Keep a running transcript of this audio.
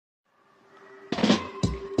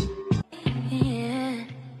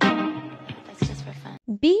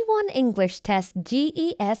B1 English Test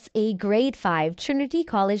GESE Grade 5 Trinity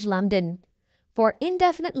College London for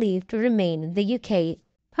indefinite leave to remain in the UK,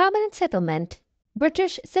 permanent settlement,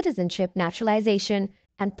 British citizenship naturalisation,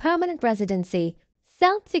 and permanent residency.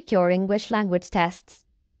 Self-secure English language tests.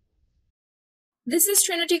 This is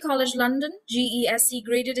Trinity College London, GESE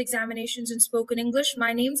Graded Examinations in Spoken English.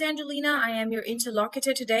 My name's Angelina. I am your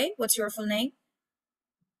interlocutor today. What's your full name?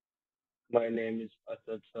 My name is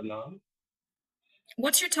Asad Salam.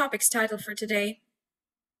 What's your topic's title for today?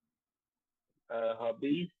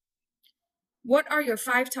 Hobbies, What are your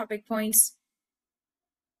 5 topic points?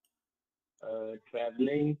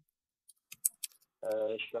 traveling,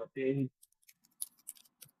 shopping,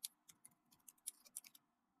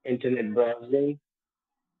 internet browsing,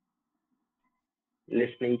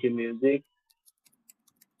 listening to music,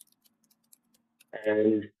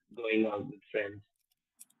 and going out with friends.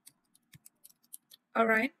 All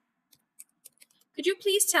right. Could you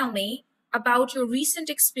please tell me about your recent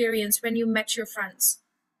experience when you met your friends?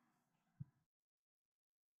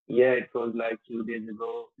 Yeah, it was like 2 days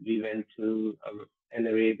ago. We went to an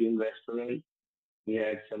Arabian restaurant. We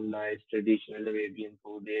had some nice traditional Arabian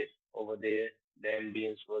food over there. The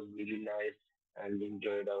ambience was really nice, and we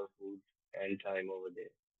enjoyed our food and time over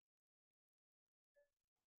there.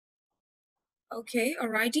 Okay, all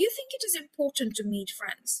right. Do you think it is important to meet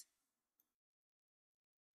friends?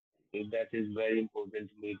 So that is very important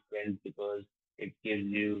to meet friends because it gives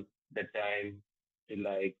you the time to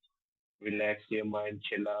like relax your mind,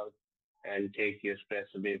 chill out, and take your stress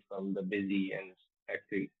away from the busy and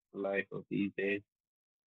hectic life of these days.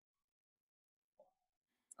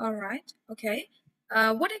 All right, okay.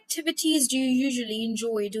 What activities do you usually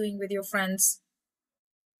enjoy doing with your friends?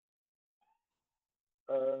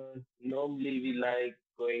 Normally we like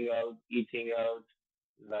going out, eating out,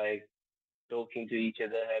 like talking to each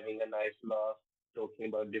other, having a nice laugh, talking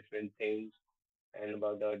about different things and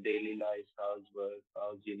about our daily lives, how's work,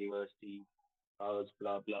 how's university, how's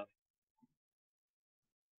blah blah.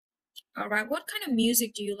 All right, what kind of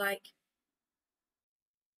music do you like?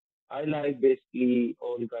 I like basically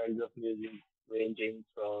all kinds of music, ranging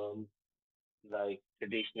from like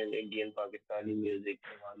traditional Indian Pakistani music,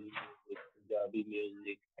 Somali music, Punjabi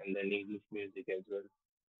music, and then English music as well,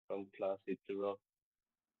 from classic to rock.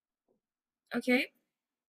 Okay.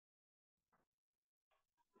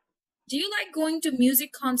 Do you like going to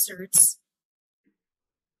music concerts?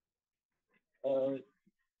 Uh,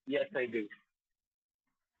 yes, I do.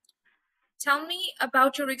 Tell me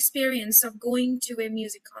about your experience of going to a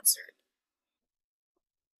music concert.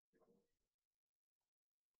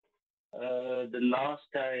 The last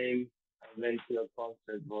time I went to a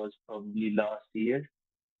concert was probably last year,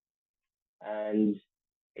 and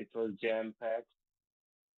it was jam packed,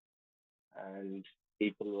 and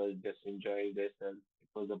people were just enjoying themselves. It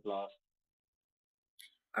was a blast.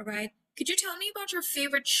 All right. Could you tell me about your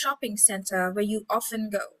favorite shopping center where you often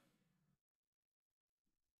go?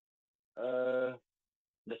 Uh,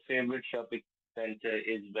 the favorite shopping center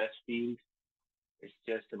is Westfield. It's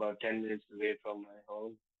just about 10 minutes away from my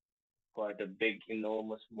home. Quite a big,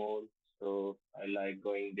 enormous mall. So I like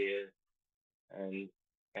going there and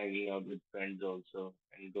hanging out with friends also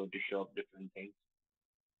and go to shop different things.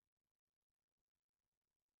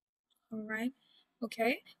 All right.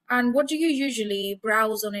 Okay. And what do you usually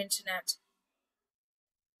browse on internet?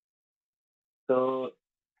 So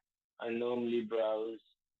I normally browse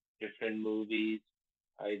different movies.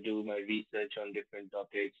 I do my research on different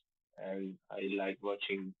topics and I like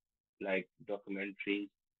watching like documentaries.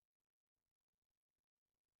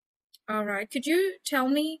 All right. Could you tell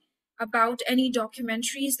me about any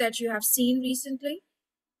documentaries that you have seen recently?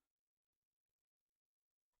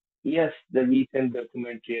 Yes, the recent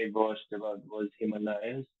documentary I watched about was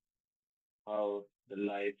Himalayas, how the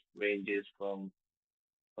life ranges from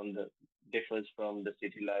the differs from the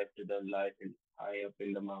city life to the life high up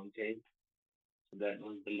in the mountains. So that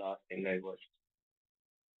was the last thing I watched.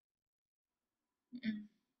 Mm.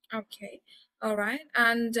 Okay. All right.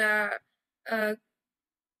 And uh,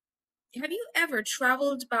 have you ever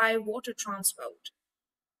traveled by water transport?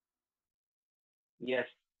 Yes,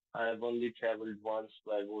 I've only traveled once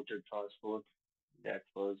by water transport. That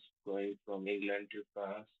was going from England to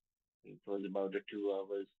France. It was about a 2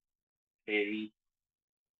 hours ferry,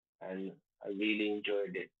 and I really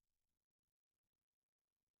enjoyed it.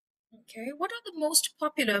 Okay. What are the most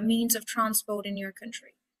popular means of transport in your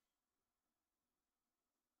country?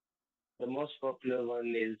 The most popular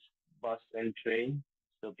one is bus and train.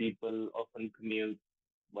 So people often commute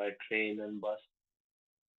by train and bus.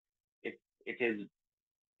 It it is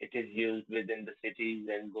it is used within the cities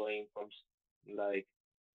and going from like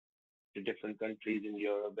to different countries in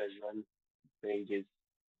Europe as well. Ranges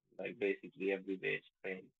like basically everywhere it's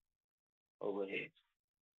train over here.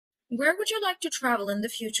 Where would you like to travel in the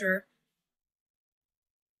future?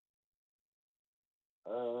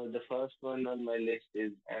 The first one on my list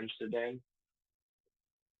is Amsterdam.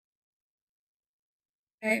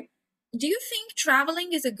 Okay. Do you think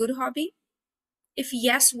traveling is a good hobby? If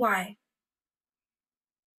yes, why?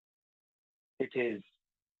 It is.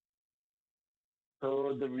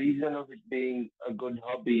 So the reason of it being a good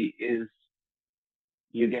hobby is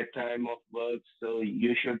you get time off work, so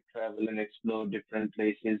you should travel and explore different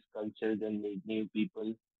places, cultures, and meet new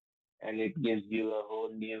people. And it gives you a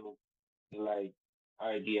whole new like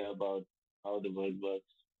idea about how the world works.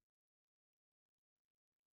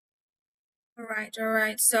 All right, all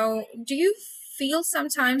right. So, do you feel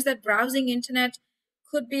sometimes that browsing internet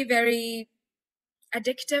could be very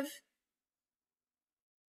addictive?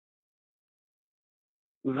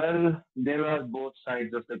 Well, there are both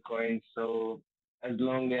sides of the coin. So as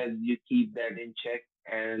long as you keep that in check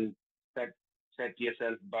and set set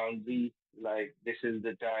yourself boundaries, like this is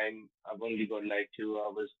the time I've only got like 2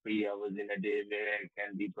 hours, 3 hours in a day where I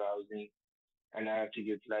can be browsing, and I have to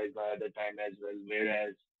utilize my other time as well.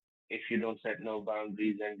 Whereas if you don't set no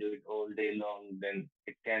boundaries and do it all day long, then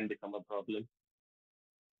it can become a problem.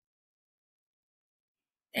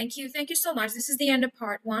 Thank you. Thank you so much. This is the end of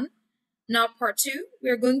part one. Now, part two,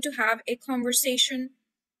 we're going to have a conversation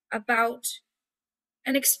about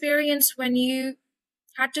an experience when you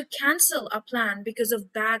had to cancel a plan because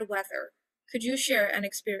of bad weather. Could you share an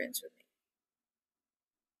experience with me?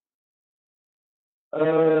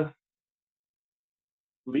 Uh,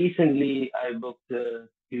 Recently I booked a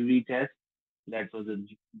theory test that was a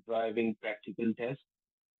driving practical test.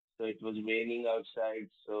 So it was raining outside,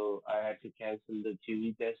 so I had to cancel the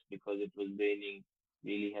theory test because it was raining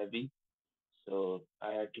really heavy. So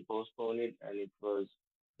I had to postpone it, and it was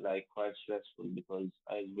like quite stressful because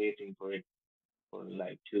I was waiting for it for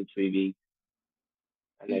like 2, 3 weeks,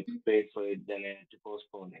 and I Mhm. paid for it, then I had to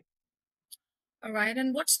postpone it. All right.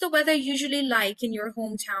 And what's the weather usually like in your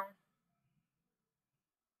hometown?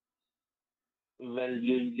 Well,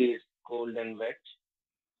 usually it's cold and wet,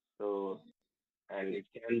 so and it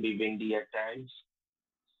can be windy at times.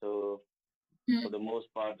 So for Hmm. the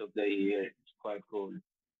most part of the year, it's quite cold.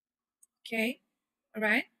 Okay. All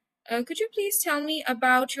right. Could you please tell me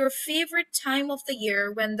about your favorite time of the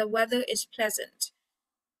year when the weather is pleasant?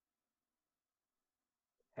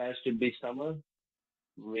 Has to be summer,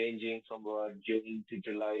 ranging from June to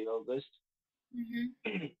July, August.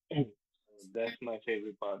 Mm-hmm. So that's my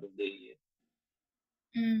favorite part of the year.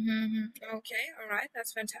 Mm-hmm. Okay. All right.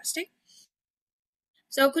 That's fantastic.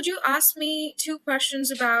 So, could you ask me two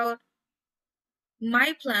questions about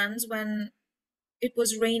my plans when it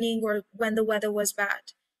was raining or when the weather was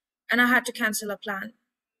bad and I had to cancel a plan?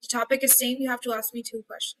 The topic is same. You have to ask me two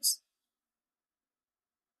questions.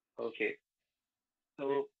 Okay.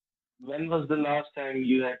 So when was the last time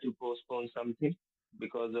you had to postpone something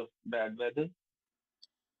because of bad weather?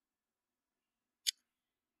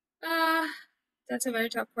 Uh, that's a very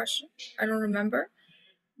tough question. I don't remember,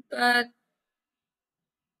 but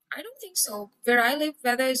I don't think so. Where I live,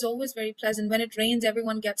 weather is always very pleasant. When it rains,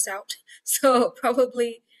 everyone gets out. So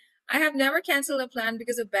probably I have never canceled a plan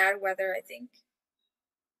because of bad weather, I think.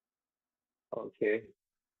 Okay.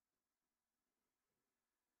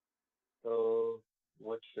 So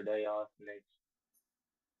what should I ask next?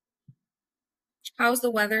 How's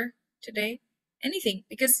the weather today? Anything,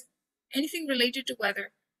 because anything related to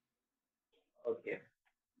weather. Okay.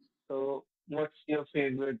 So what's your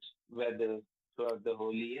favorite weather throughout the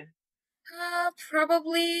whole year?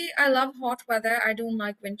 Probably I love hot weather. I don't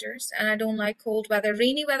like winters and I don't like cold weather.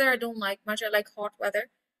 Rainy weather I don't like much. I like hot weather.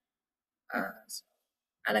 So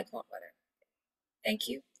I like hot weather. Thank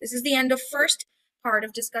you. This is the end of first part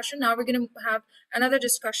of discussion. Now we're going to have another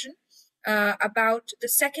discussion about the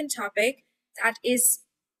second topic that is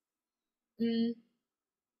mm,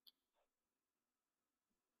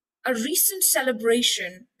 a recent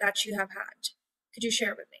celebration that you have had. Could you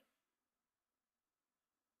share with me?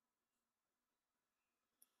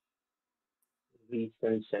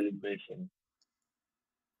 Recent celebration.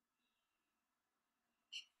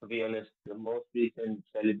 To be honest, the most recent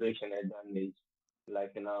celebration I done is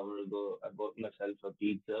like an hour ago. I bought myself a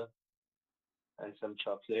pizza and some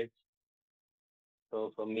chocolates.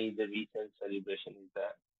 So for me, the recent celebration is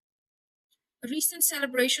that. Recent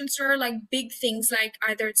celebrations are like big things, like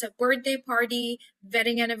either it's a birthday party,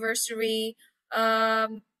 wedding anniversary.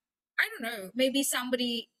 I don't know. Maybe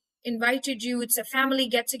somebody invited you. It's a family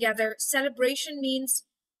get together. Celebration means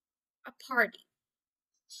a party.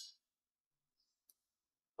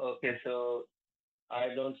 Okay, so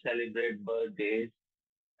I don't celebrate birthdays,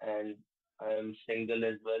 and I'm single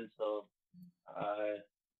as well, so I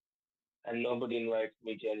and nobody invites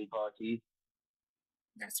me to any parties.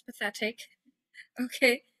 That's pathetic.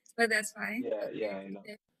 Okay, but that's fine. Yeah, Okay. yeah, I know.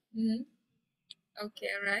 Yeah. Hmm. Okay,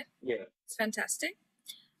 all right. Yeah. It's fantastic.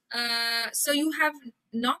 So you have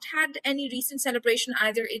not had any recent celebration,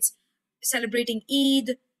 either it's celebrating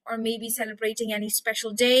Eid or maybe celebrating any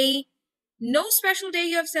special day. No special day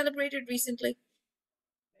you have celebrated recently?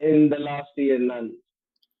 In the last year, none.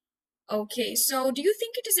 Okay, so do you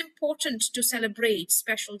think it is important to celebrate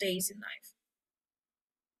special days in life?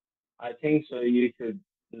 I think so. You should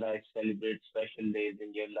like celebrate special days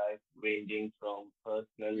in your life, ranging from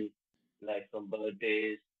personal, like from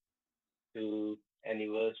birthdays to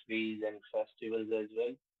anniversaries and festivals as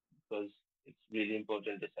well, because it's really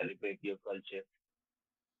important to celebrate your culture.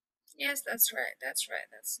 Yes, that's right. That's right.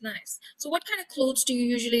 That's nice. So what kind of clothes do you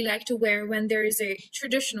usually like to wear when there is a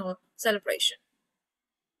traditional celebration?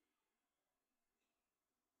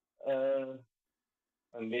 Uh,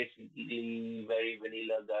 I'm basically very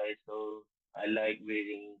vanilla guy, so I like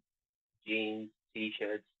wearing jeans,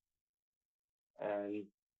 t-shirts, and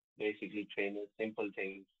basically trainers, simple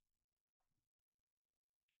things.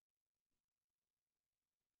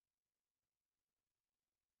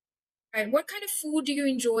 Right. What kind of food do you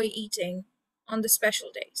enjoy eating on the special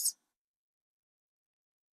days?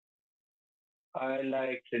 I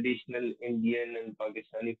like traditional Indian and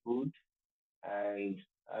Pakistani food, and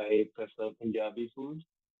I prefer Punjabi food.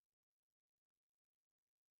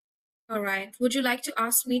 All right. Would you like to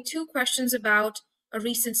ask me two questions about a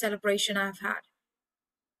recent celebration I've had?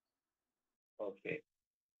 Okay.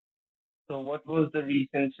 So, what was the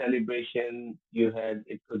recent celebration you had?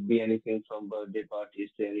 It could be anything from birthday parties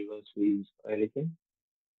to anniversaries or anything.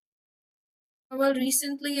 Well,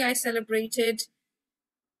 recently I celebrated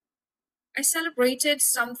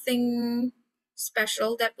something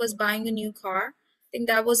special, that was buying a new car. I think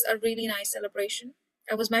that was a really nice celebration.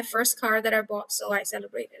 That was my first car that I bought, so I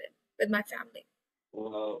celebrated it with my family.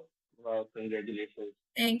 Wow, wow, congratulations.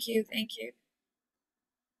 Thank you, thank you.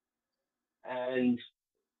 And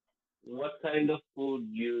what kind of food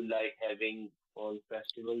you like having on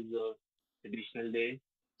festivals or traditional days?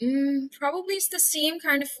 Probably it's the same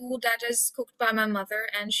kind of food that is cooked by my mother,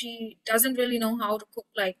 and she doesn't really know how to cook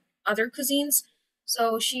like other cuisines.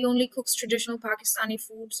 So she only cooks traditional Pakistani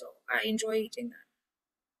food, so I enjoy eating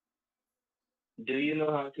Do you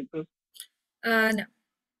know how to cook? that. No,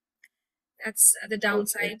 that's the Okay.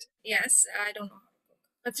 downside. Yes, I don't know how to cook.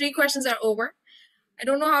 But three questions are over. I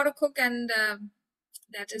don't know how to cook, and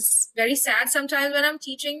that is very sad. Sometimes when I'm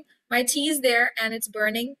teaching, my tea is there and it's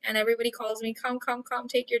burning, and everybody calls me, "Come, come, come,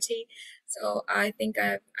 take your tea." So I think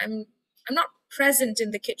I'm not present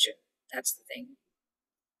in the kitchen. That's the thing.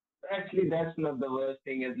 Actually, that's not the worst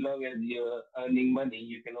thing. As long as you're earning money,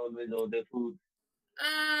 you can always order food.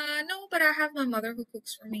 No, but I have my mother who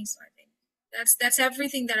cooks for me, so I think that's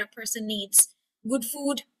everything that a person needs. Good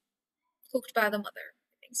food cooked by the mother.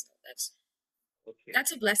 I think so. Okay.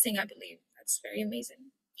 That's a blessing, I believe. That's very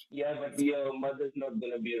amazing. Yeah, but your mother's not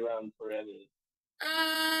gonna be around forever.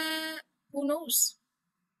 Uh, who knows?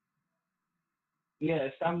 Yeah,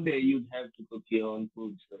 someday you'd have to cook your own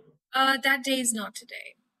food. So, That day is not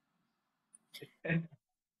today,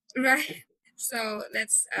 right? So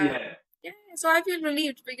let's yeah. yeah. So I feel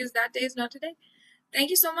relieved because that day is not today. Thank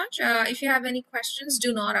you so much. If you have any questions,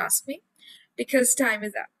 do not ask me because time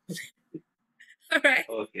is up. All right.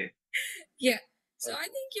 Okay. Yeah. So I Okay.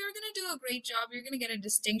 think you're gonna do a great job. You're gonna get a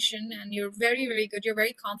distinction, and you're very, very good. You're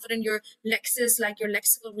very confident. Your Lexis, like your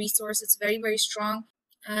lexical resource, it's very, very strong.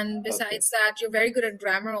 And Okay. besides that, you're very good at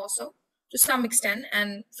grammar also, to some extent.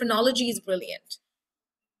 And phonology is brilliant.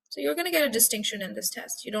 So you're gonna get a distinction in this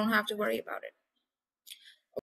test. You don't have to worry about it.